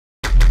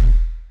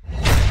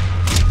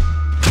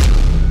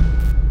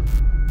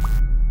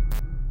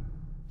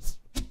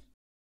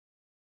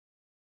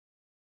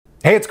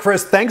Hey, it's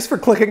Chris. Thanks for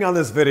clicking on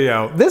this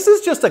video. This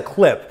is just a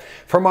clip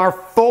from our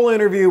full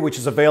interview, which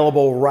is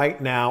available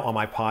right now on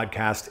my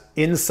podcast,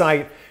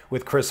 Insight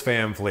with Chris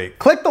Van Vliet.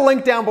 Click the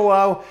link down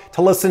below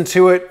to listen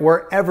to it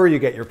wherever you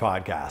get your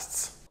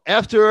podcasts.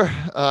 After,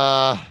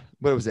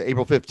 what was it,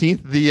 April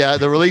 15th,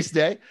 the release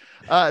day,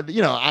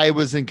 I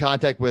was in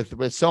contact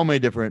with so many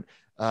different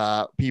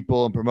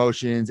people and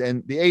promotions,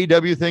 and the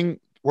AEW thing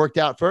worked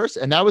out first.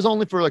 And that was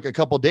only for like a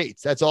couple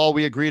dates. That's all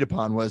we agreed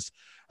upon was,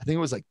 I think it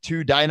was like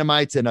 2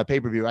 Dynamites and a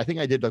pay-per-view. I think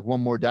I did like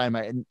 1 more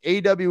Dynamite, and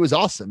AEW was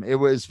awesome. It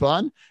was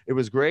fun. It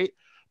was great.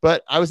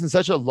 But I was in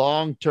such a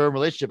long-term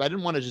relationship. I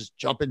didn't want to just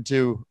jump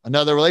into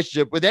another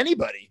relationship with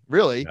anybody,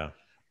 really.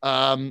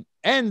 Yeah.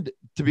 And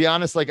to be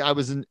honest, like I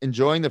was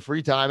enjoying the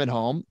free time at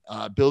home,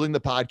 building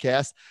the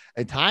podcast,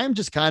 and time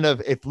just kind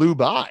of, it flew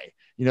by.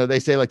 You know,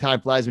 they say like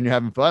time flies when you're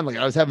having fun. Like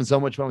I was having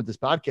so much fun with this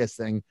podcast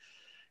thing.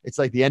 It's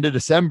like the end of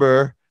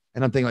December,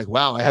 and I'm thinking like,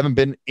 wow, I haven't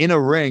been in a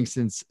ring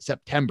since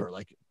September.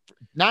 Like,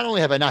 not only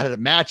have I not had a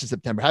match in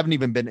September, I haven't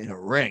even been in a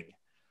ring.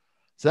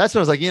 So that's when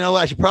I was like, you know what?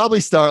 I should probably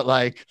start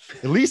like,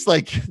 at least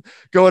like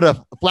go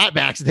to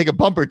flatbacks and take a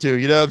bump or 2,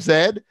 you know what I'm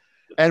saying?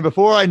 And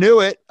before I knew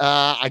it,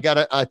 I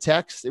got a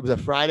text. It was a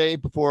Friday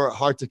before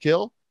Hard to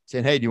Kill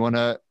saying, hey, do you want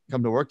to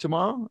come to work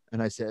tomorrow?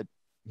 And I said,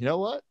 you know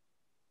what?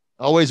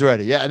 Always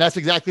ready. Yeah. And that's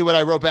exactly what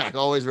I wrote back.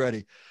 Always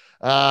ready.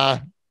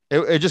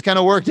 It just kind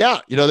of worked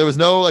out. You know, there was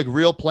no like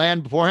real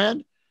plan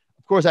beforehand.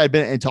 Of course, I had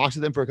been in talks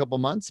with them for a couple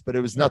of months, but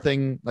it was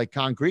nothing like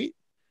concrete.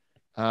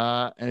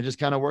 And it just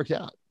kind of worked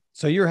out.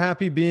 So you're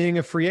happy being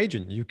a free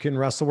agent. You can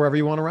wrestle wherever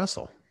you want to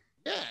wrestle.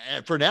 Yeah.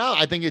 And for now,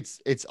 I think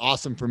it's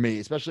awesome for me,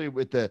 especially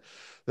with the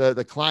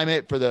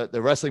climate for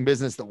the wrestling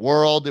business, the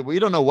world. We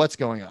don't know what's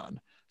going on.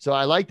 So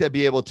I like to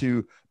be able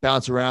to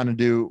bounce around and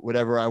do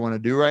whatever I want to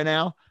do right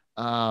now.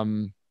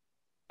 And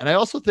I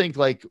also think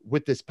like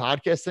with this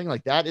podcast thing,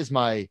 like that is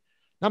not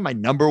my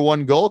number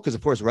one goal. Cause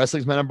of course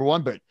wrestling's my number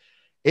one, but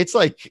it's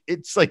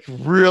like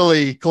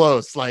really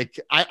close. Like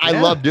I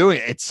love doing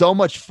it. It's so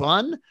much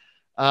fun.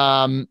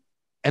 And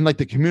like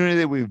the community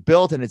that we've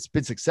built, and it's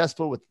been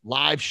successful with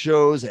live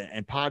shows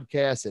and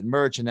podcasts and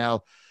merch and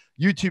now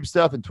YouTube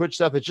stuff and Twitch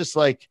stuff. It's just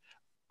like,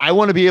 I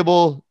want to be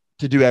able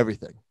to do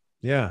everything.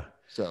 Yeah.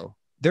 So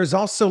there's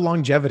also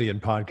longevity in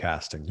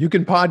podcasting. You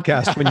can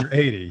podcast when you're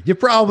 80. You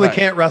probably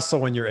can't wrestle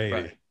when you're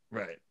 80.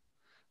 Right.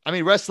 I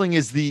mean, wrestling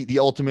is the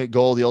ultimate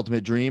goal, the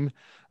ultimate dream.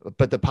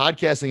 But the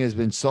podcasting has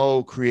been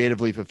so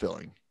creatively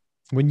fulfilling.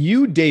 When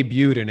you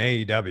debuted in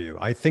AEW,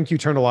 I think you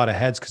turned a lot of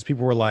heads because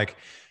people were like,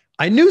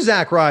 I knew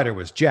Zack Ryder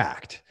was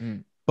jacked,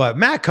 but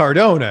Matt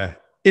Cardona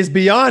is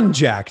beyond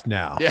jacked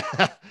now.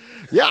 Yeah.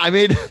 Yeah. I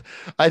mean,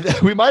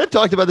 we might've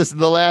talked about this in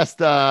the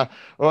last, I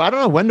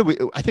don't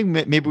know. I think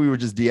maybe we were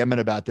just DMing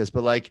about this,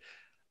 but like,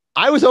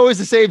 I was always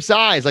the same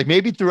size. Like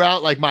maybe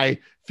throughout like my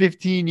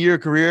 15-year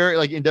career,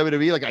 like in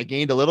WWE, like I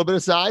gained a little bit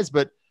of size,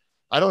 but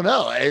I don't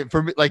know.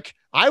 For me, like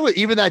I would,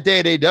 even that day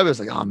at AEW, I was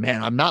like, oh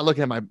man, I'm not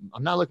looking my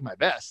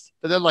best.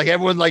 But then like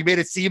everyone like made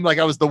it seem like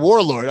I was the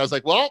warlord. I was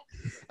like, well,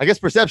 I guess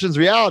perception's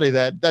reality.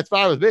 That's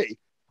fine with me.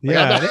 Like,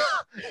 yeah.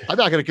 I'm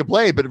not going to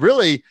complain, but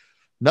really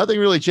nothing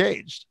really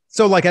changed.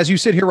 So like, as you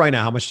sit here right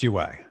now, how much do you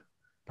weigh?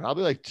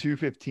 Probably like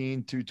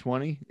 215,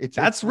 220.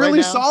 That's really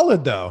right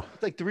solid though.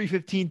 It's like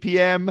 3:15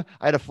 PM.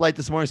 I had a flight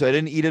this morning, so I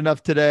didn't eat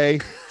enough today.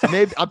 So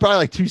maybe I'm probably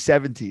like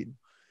 217.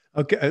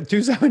 Okay.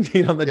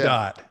 217 on the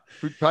dot.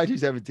 Probably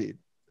 217.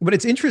 But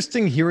it's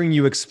interesting hearing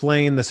you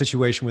explain the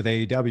situation with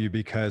AEW,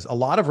 because a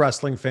lot of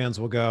wrestling fans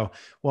will go,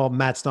 well,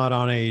 Matt's not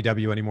on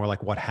AEW anymore.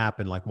 Like what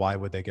happened? Like, why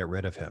would they get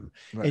rid of him?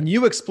 Right. And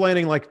you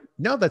explaining like,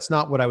 no, that's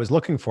not what I was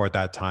looking for at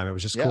that time. It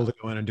was just cool to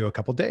go in and do a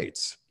couple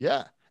dates.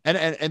 Yeah.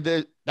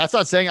 And that's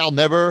not saying I'll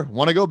never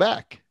want to go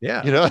back.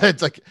 Yeah. You know,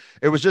 it's like,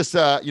 it was just,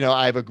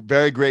 I have a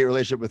very great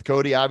relationship with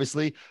Cody,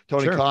 obviously,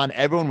 Tony Khan.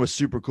 Everyone was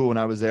super cool when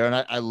I was there. And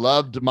I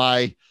loved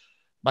my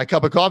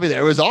cup of coffee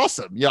there. It was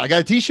awesome. Yeah. I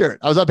got a t-shirt.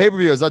 I was on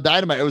pay-per-view. I was on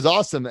Dynamite. It was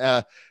awesome.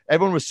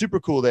 Everyone was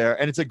super cool there.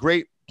 And it's a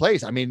great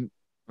place. I mean,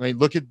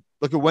 look at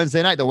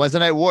Wednesday night, the Wednesday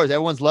Night Wars.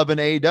 Everyone's loving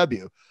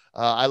AEW.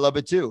 I love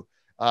it too.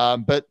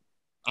 But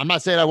I'm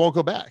not saying I won't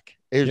go back.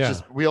 It's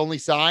just, we only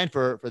signed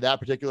for that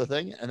particular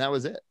thing. And that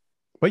was it.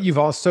 But you've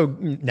also,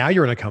 now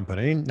you're in a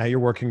company, now you're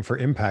working for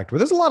Impact, where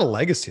there's a lot of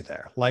legacy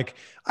there. Like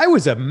I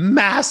was a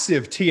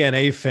massive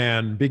TNA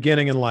fan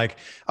beginning in like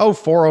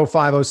 04,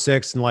 05,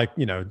 06, and like,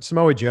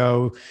 Samoa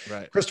Joe,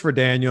 Christopher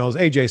Daniels,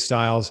 AJ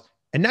Styles.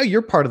 And now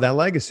you're part of that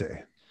legacy.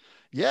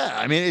 Yeah.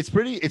 I mean, it's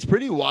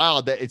pretty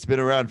wild that it's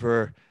been around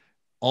for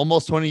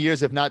almost 20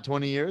 years, if not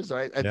 20 years,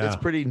 right? Yeah. It's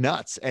pretty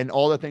nuts. And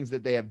all the things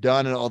that they have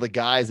done and all the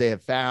guys they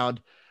have found.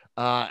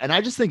 And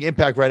I just think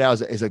Impact right now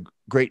is a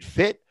great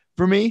fit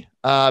for me,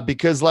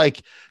 because I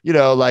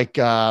feel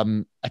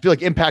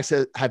like impacts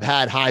have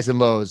had highs and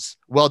lows,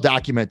 well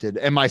documented,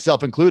 and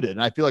myself included.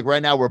 And I feel like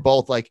right now we're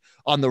both like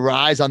on the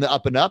rise, on the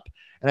up and up.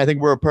 And I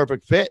think we're a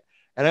perfect fit.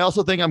 And I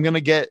also think I'm going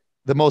to get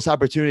the most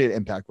opportunity at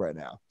Impact right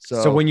now.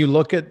 So when you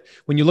look at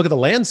the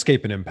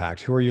landscape in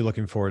Impact, who are you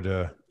looking forward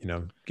to,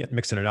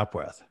 mixing it up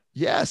with?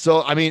 Yeah.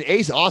 So, I mean,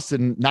 Ace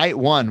Austin, night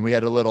one, we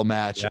had a little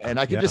match, and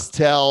I could just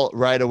tell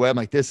right away, I'm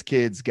like, this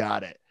kid's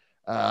got it.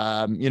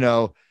 You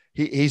know,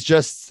 he's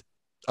just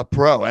a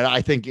pro. And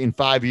I think in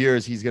 5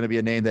 years, he's going to be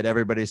a name that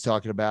everybody's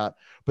talking about.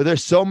 But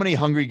there's so many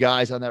hungry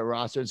guys on that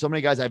roster, and so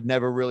many guys I've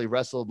never really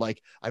wrestled.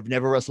 Like, I've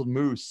never wrestled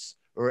Moose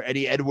or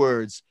Eddie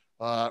Edwards,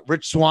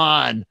 Rich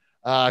Swann,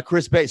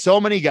 Chris Bay, so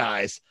many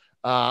guys,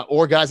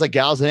 or guys like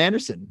Gallows and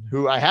Anderson,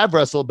 who I have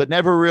wrestled, but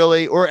never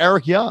really, or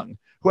Eric Young,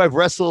 who I've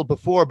wrestled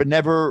before, but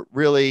never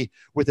really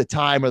with the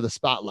time or the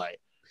spotlight.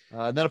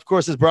 And then, of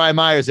course, there's Brian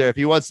Myers there. If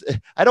he wants,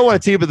 I don't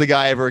want to team with the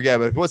guy ever again,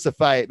 but if he wants to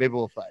fight, maybe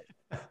we'll fight.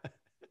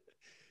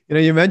 You know,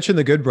 you mentioned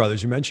the Good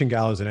Brothers, you mentioned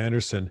Gallows and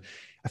Anderson.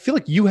 I feel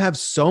like you have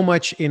so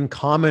much in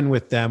common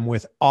with them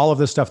with all of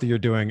the stuff that you're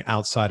doing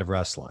outside of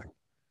wrestling.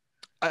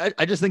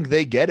 I just think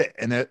they get it.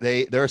 And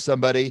they're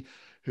somebody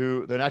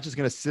who they're not just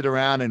going to sit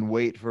around and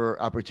wait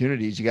for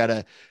opportunities. You got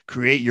to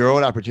create your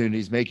own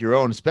opportunities, make your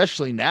own,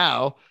 especially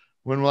now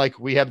when like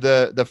we have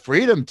the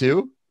freedom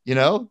to, you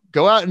know,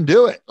 go out and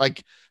do it.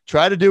 Like,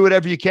 try to do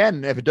whatever you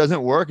can. If it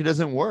doesn't work, it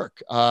doesn't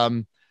work.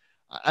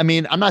 I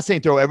mean, I'm not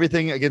saying throw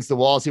everything against the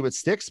wall, see what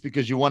sticks,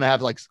 because you want to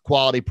have like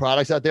quality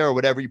products out there, or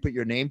whatever you put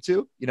your name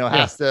to, you know,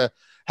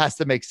 has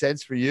to make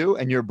sense for you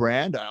and your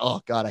brand.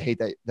 Oh God, I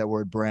hate that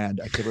word brand.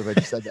 I can't believe I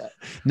just said that.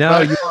 No,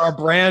 you are a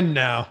brand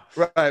now.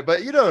 Right.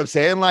 But you know what I'm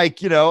saying?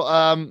 Like, you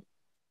know,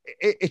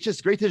 it's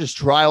just great to just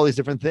try all these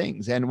different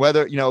things. And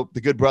whether, you know,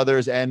 the Good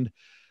Brothers and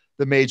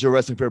the Major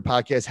Wrestling Fair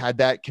podcast had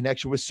that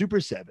connection with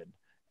Super 7,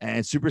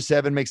 and Super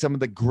 7 makes some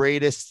of the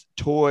greatest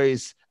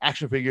toys,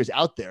 action figures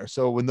out there.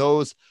 So when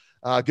those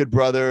Good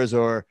Brothers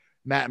or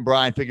Matt and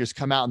Brian figures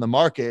come out in the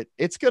market,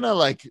 it's going to,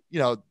 like, you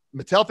know,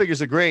 Mattel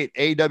figures are great.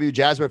 AEW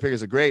Jazzware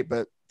figures are great,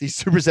 but these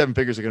Super 7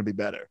 figures are going to be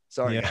better.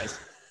 Sorry, guys.